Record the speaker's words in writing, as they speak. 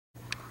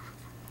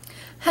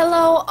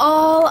Hello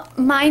all,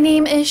 my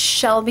name is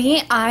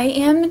Shelby. I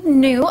am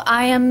new.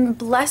 I am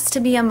blessed to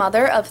be a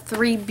mother of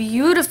 3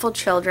 beautiful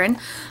children,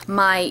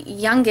 my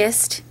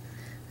youngest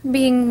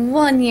being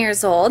 1 year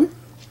old.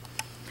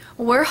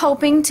 We're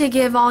hoping to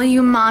give all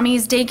you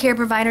mommies, daycare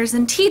providers,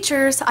 and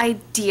teachers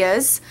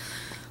ideas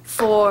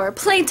for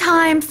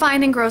playtime,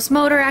 fine and gross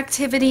motor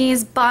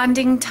activities,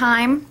 bonding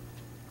time.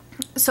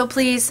 So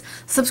please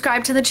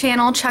subscribe to the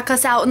channel, check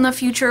us out in the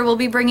future. We'll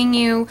be bringing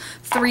you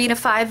 3 to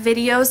 5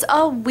 videos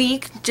a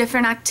week,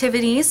 different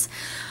activities.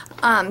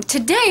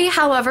 Today,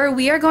 however,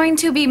 we are going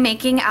to be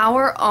making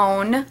our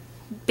own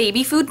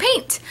baby food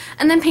paint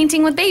and then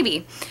painting with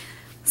baby.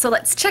 So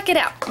let's check it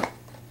out.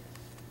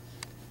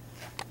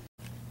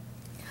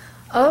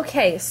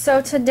 Okay,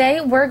 so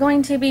today we're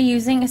going to be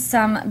using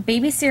some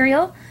baby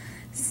cereal,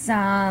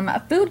 some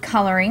food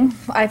coloring.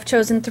 I've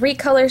chosen 3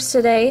 colors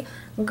today: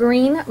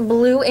 green,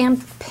 blue,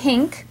 and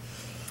pink.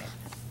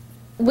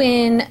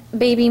 When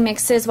baby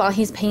mixes while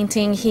he's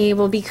painting, he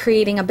will be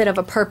creating a bit of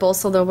a purple,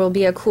 so there will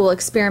be a cool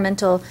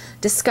experimental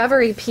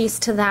discovery piece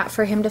to that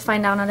for him to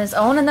find out on his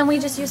own, and then we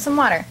just use some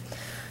water.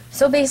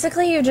 So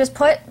basically you just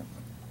put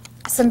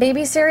some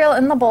baby cereal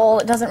in the bowl,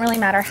 it doesn't really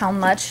matter how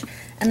much,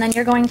 and then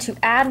you're going to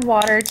add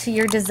water to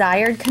your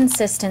desired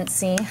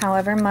consistency,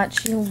 however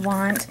much you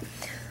want.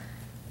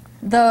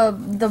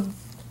 The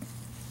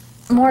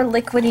more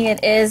liquidy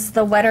it is,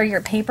 the wetter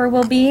your paper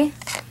will be,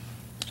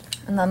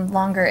 and the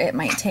longer it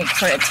might take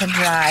for it to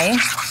dry.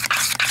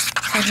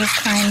 So just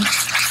kind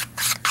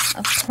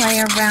of play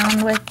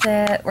around with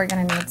it. We're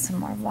going to need some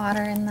more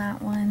water in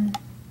that one.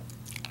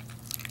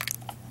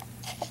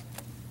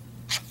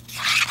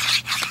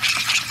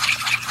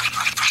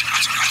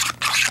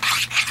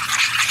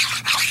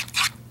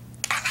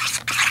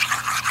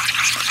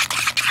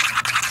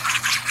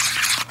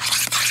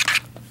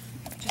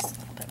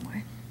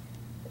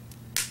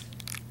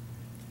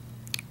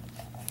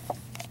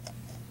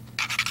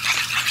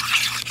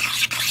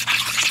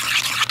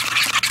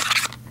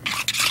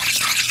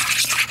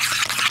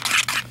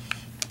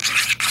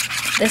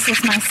 This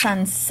is my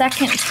son's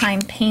second time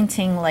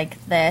painting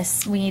like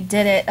this. We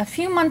did it a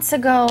few months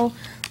ago,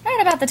 right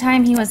about the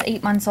time he was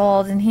 8 months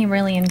old, and he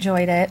really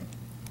enjoyed it.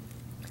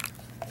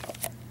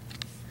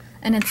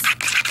 And it's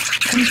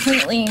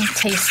completely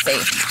taste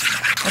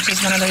safe, which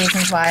is one of the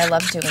reasons why I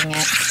love doing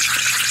it.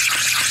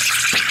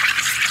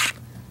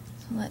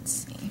 So let's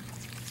see.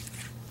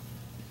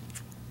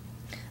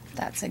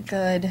 That's a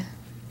good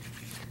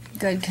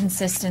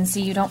consistency.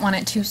 You don't want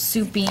it too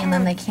soupy and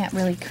then they can't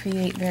really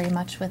create very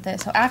much with it.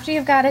 So after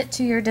you've got it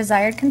to your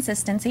desired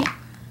consistency,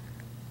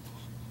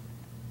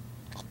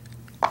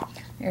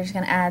 you're just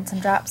going to add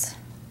some drops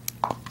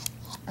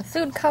of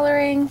food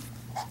coloring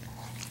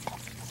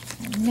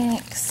and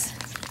mix.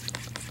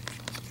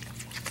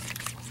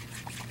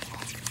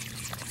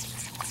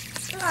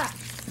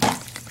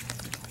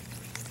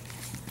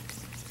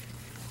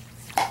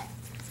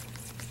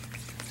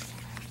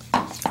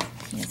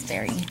 He is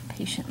very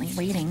patiently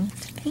waiting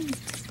to paint.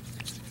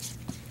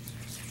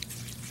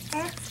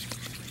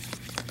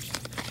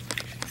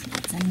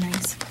 It's a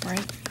nice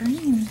bright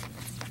green.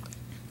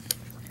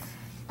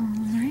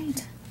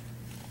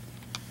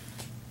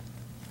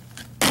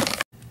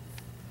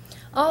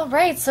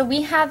 Alright, so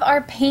we have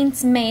our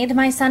paints made.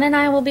 My son and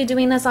I will be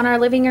doing this on our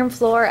living room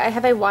floor. I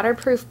have a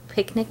waterproof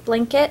picnic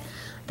blanket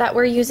that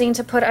we're using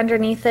to put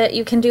underneath it.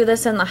 You can do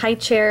this in the high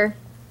chair,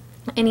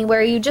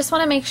 anywhere. You just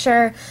want to make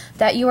sure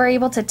that you are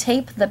able to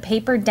tape the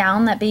paper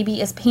down that baby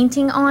is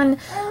painting on.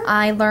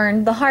 I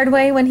learned the hard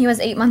way when he was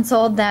 8 months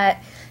old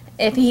that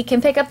if he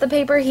can pick up the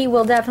paper, he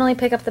will definitely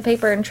pick up the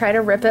paper and try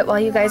to rip it while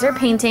you guys are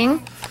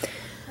painting.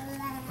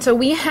 So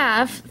we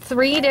have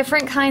 3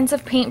 different kinds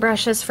of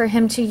paintbrushes for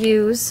him to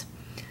use.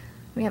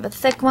 We have a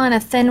thick one, a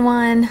thin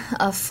one,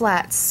 a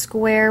flat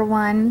square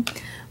one.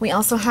 We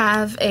also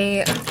have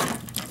a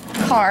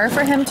car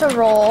for him to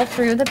roll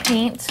through the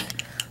paint.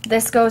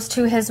 This goes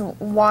to his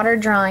water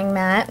drawing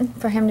mat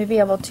for him to be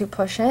able to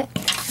push it.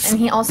 And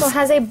he also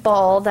has a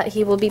ball that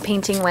he will be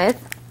painting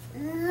with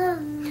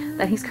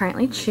that he's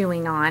currently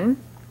chewing on.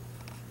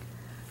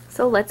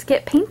 So let's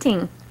get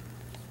painting.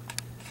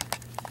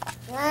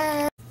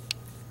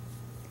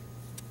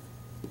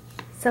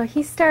 So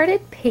he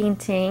started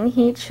painting.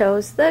 He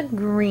chose the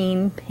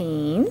green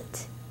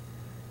paint.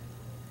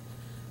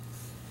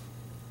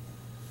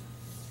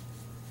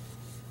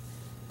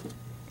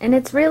 And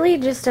it's really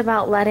just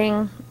about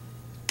letting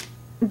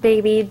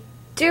baby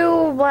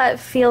do what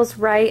feels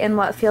right and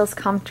what feels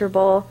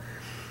comfortable.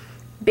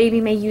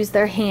 Baby may use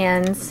their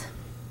hands,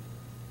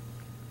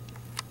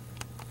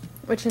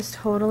 which is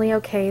totally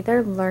okay.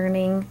 They're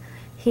learning.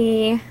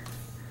 He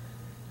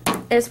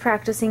is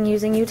practicing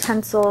using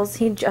utensils.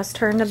 He just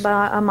turned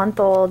about a month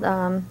old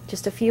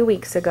just a few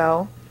weeks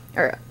ago,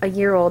 or a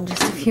year old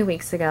just a few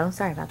weeks ago.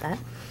 Sorry about that.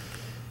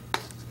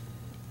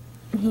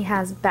 He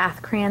has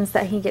bath crayons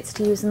that he gets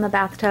to use in the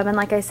bathtub, and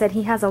like I said,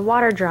 he has a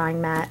water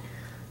drawing mat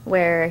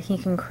where he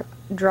can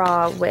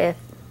draw with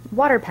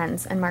water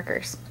pens and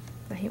markers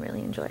that he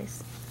really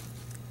enjoys.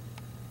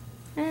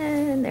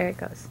 And there it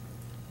goes.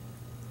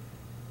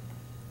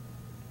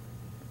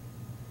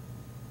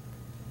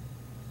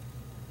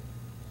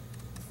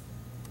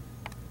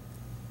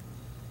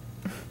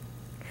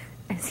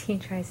 as he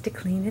tries to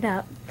clean it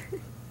up.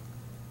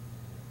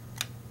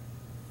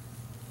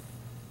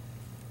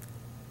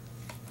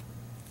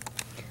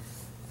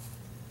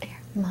 Here,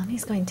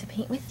 Mommy's going to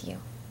paint with you.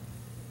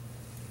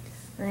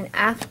 And then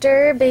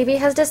after baby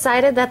has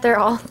decided that they're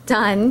all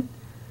done,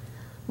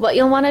 what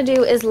you'll want to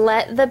do is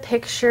let the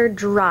picture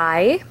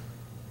dry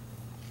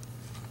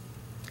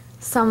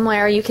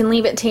somewhere. You can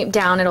leave it taped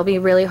down. It'll be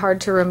really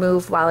hard to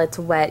remove while it's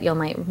wet. You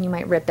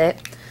might rip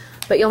it.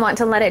 But you'll want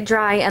to let it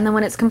dry, and then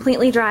when it's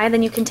completely dry,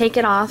 then you can take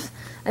it off.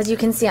 As you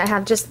can see, I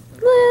have just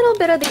a little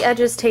bit of the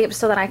edges taped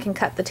so that I can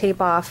cut the tape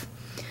off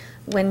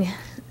when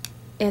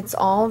it's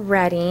all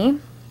ready.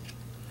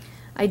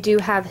 I do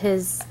have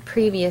his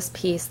previous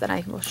piece that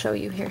I will show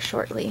you here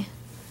shortly.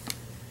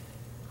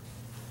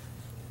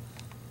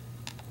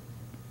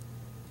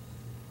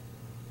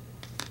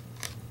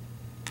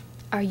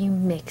 Are you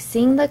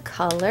mixing the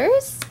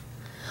colors?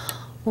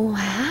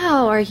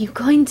 Wow, are you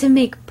going to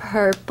make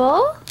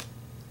purple?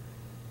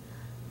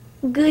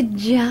 Good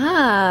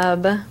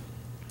job.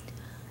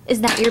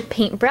 Is that your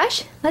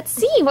paintbrush? Let's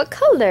see, what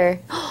color?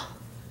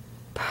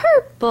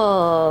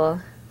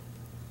 Purple.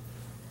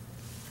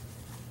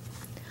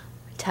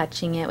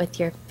 Touching it with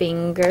your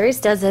fingers.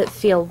 Does it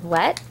feel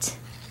wet?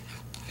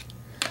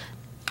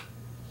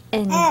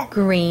 And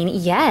green.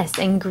 Yes,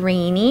 and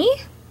greeny.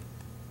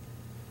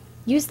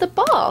 Use the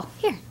ball.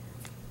 Here.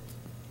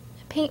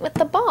 Paint with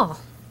the ball.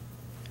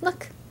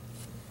 Look.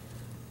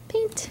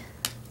 Paint.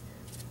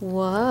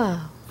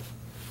 Whoa.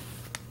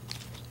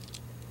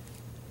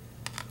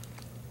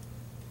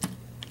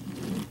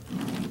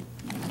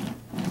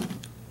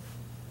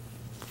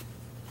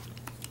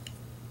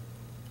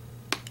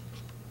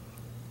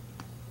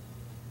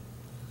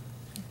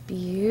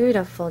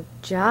 Beautiful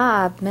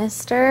job,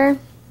 mister.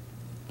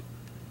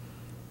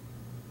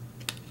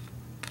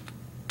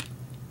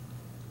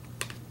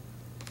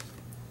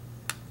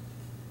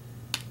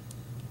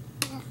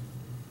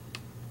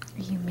 Are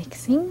you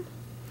mixing?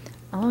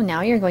 Oh,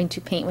 now you're going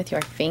to paint with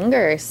your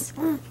fingers.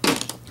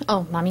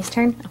 Oh, Mommy's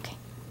turn? Okay.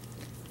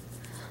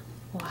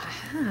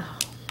 Wow.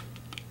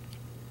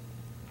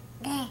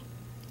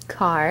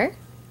 Car.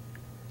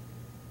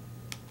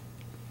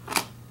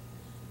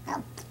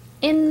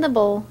 In the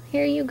bowl.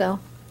 Here you go.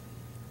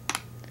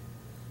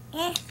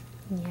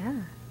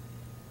 Yeah.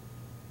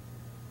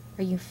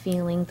 Are you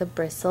feeling the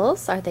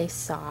bristles? Are they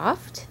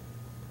soft?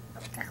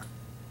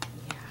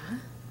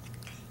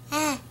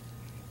 Yeah.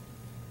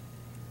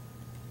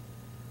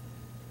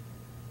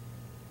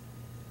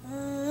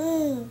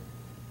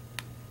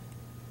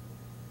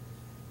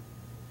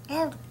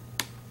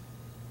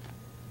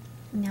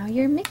 Now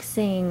you're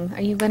mixing.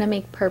 Are you going to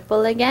make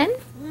purple again?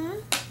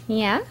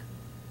 Yeah?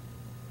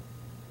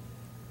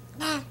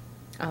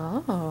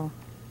 Oh.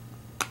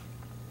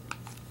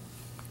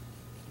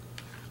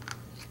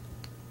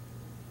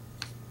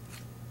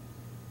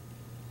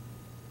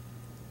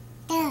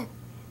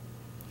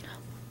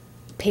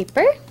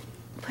 Paper?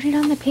 Put it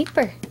on the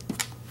paper.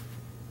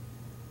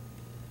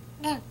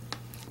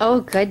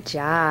 Oh, good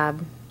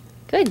job.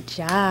 Good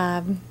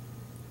job.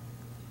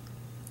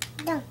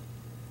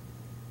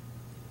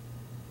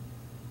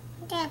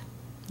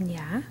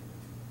 Yeah?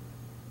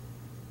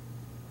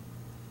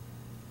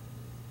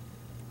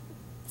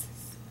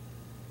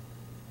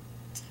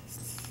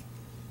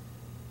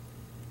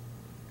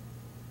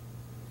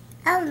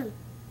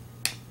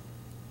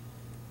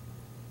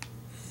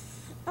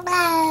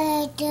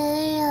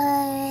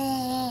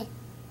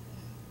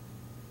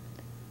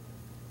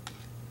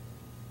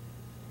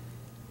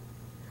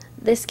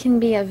 This can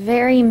be a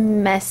very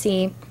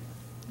messy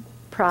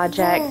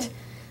project.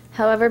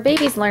 However,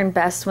 babies learn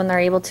best when they're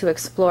able to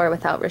explore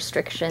without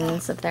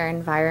restrictions of their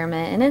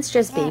environment. And it's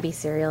just baby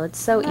cereal. It's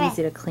so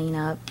easy to clean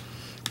up.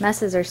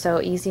 Messes are so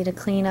easy to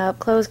clean up.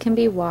 Clothes can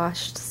be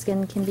washed.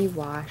 Skin can be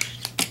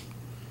washed.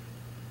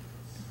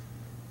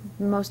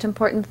 The most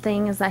important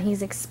thing is that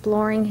he's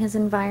exploring his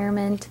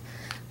environment,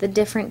 the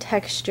different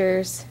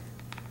textures,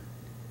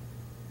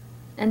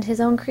 and his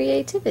own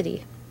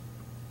creativity.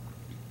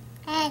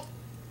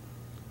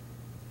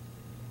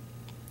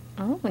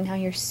 Oh, now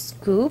you're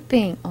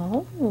scooping.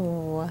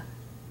 Oh.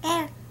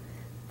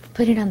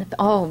 Put it on the...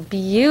 Oh,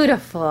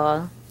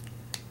 beautiful.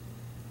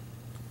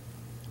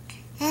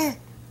 Oh.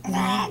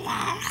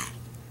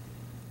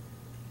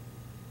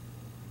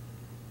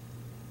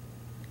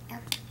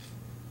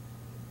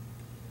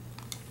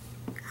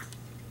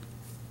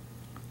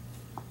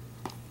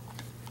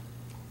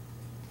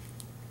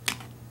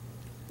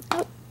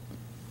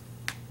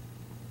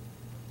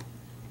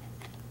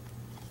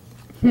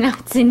 Now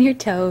it's in your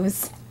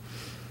toes.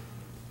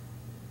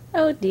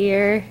 Oh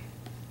dear.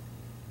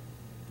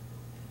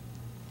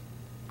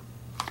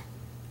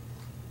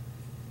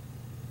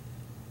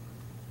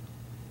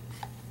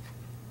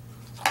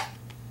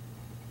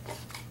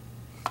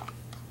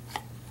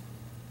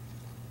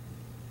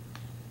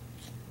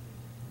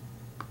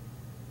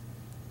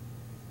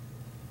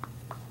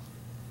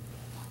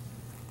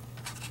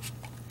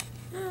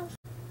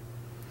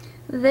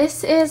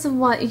 This is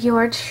what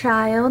your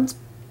child's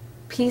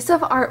piece of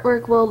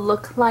artwork will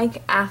look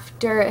like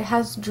after it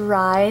has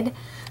dried.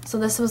 So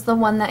this was the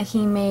one that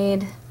he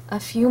made a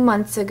few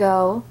months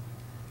ago.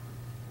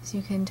 As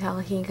you can tell,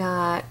 he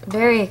got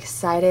very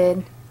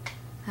excited,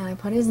 and I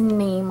put his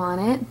name on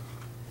it.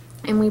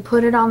 And we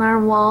put it on our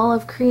wall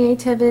of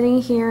creativity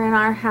here in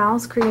our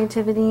house.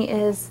 Creativity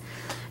is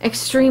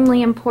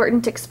extremely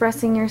important.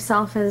 Expressing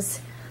yourself is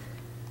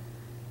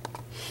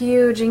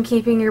huge in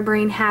keeping your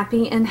brain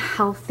happy and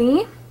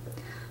healthy.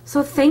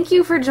 So thank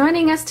you for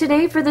joining us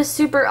today for this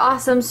super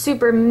awesome,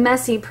 super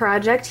messy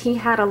project. He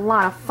had a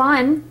lot of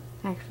fun,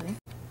 actually.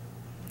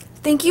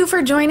 Thank you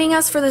for joining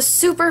us for this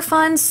super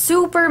fun,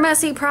 super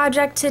messy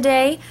project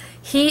today.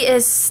 He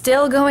is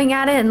still going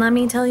at it, and let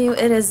me tell you,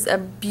 it is a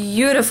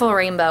beautiful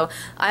rainbow.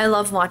 I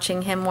love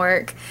watching him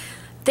work.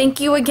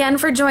 Thank you again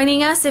for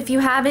joining us. If you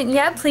haven't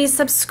yet, please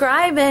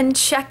subscribe and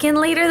check in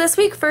later this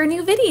week for a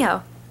new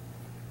video.